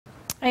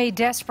A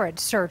desperate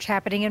search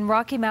happening in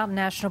Rocky Mountain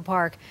National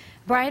Park.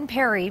 Brian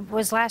Perri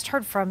was last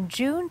heard from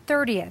June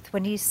 30th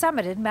when he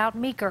summited Mount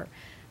Meerk.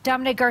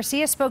 Dominic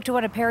Garcia spoke to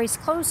one of Perri's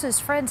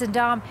closest friends, and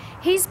Dom,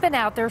 he's been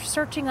out there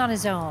searching on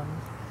his own.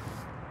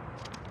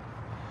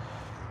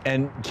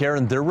 And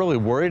Karen, they're really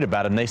worried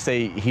about him. They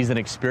say he's an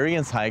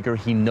experienced hiker.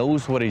 He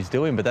knows what he's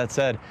doing. But that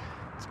said,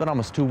 it's been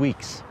almost 2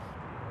 weeks.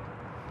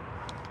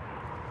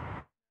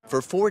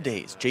 For 4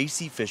 days,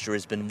 J.C. Fisher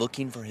has been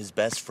looking for his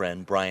best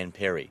friend, Brian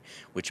Perri,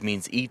 which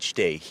means each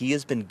day he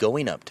has been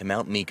going up to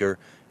Mount Meerk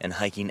and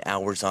hiking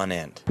hours on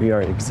end. We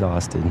are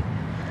exhausted,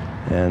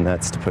 and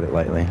that's to put it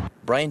lightly.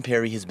 Brian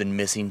Perri has been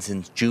missing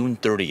since June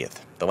 30th.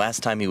 The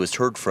last time he was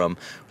heard from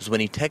was when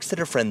he texted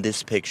a friend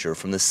this picture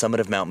from the summit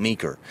of Mount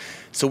Meerk.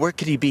 So where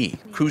could he be?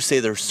 Crews say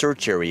their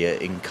search area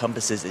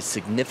encompasses a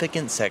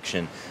significant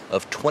section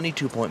of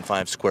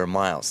 22.5 square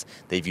miles.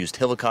 They've used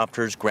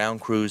helicopters,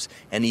 ground crews,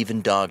 and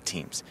even dog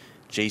teams.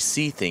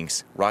 JC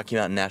thinks Rocky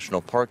Mountain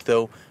National Park,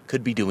 though,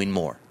 could be doing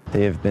more.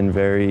 They have been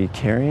very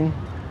caring,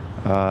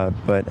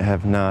 but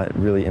have not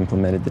really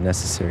implemented the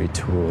necessary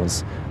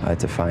tools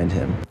to find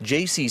him.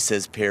 JC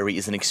says Perri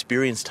is an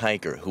experienced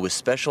hiker who was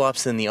special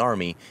ops in the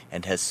Army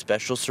and has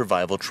special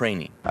survival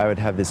training. I would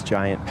have this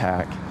giant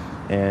pack,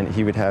 and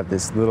he would have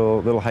this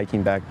little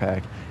hiking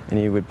backpack, and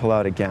he would pull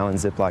out a gallon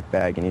Ziploc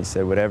bag, and he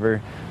said,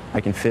 whatever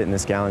I can fit in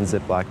this gallon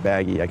Ziploc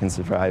baggie, I can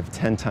survive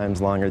 10 times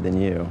longer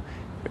than you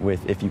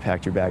if you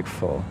packed your bag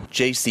full.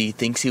 JC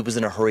thinks he was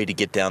in a hurry to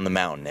get down the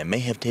mountain and may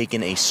have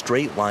taken a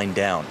straight line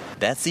down.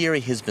 That's the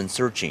area he's been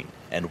searching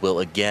and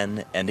will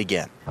again and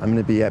again. I'm going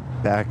to be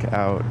back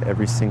out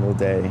every single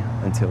day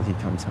until he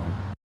comes home.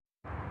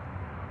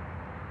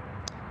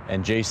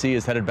 And JC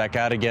is headed back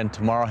out again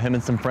tomorrow. Him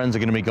and some friends are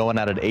going to be going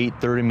out at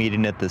 8:30,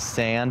 meeting at the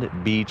Sand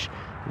Beach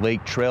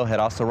Lake Trailhead.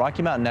 Also,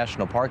 Rocky Mountain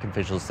National Park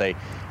officials say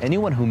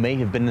anyone who may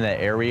have been in that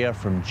area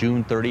from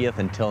June 30th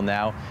until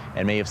now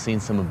and may have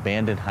seen some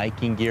abandoned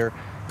hiking gear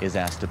is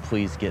asked to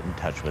please get in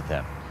touch with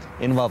them.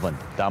 In Loveland,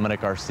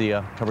 Dominic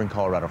Garcia covering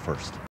Colorado First.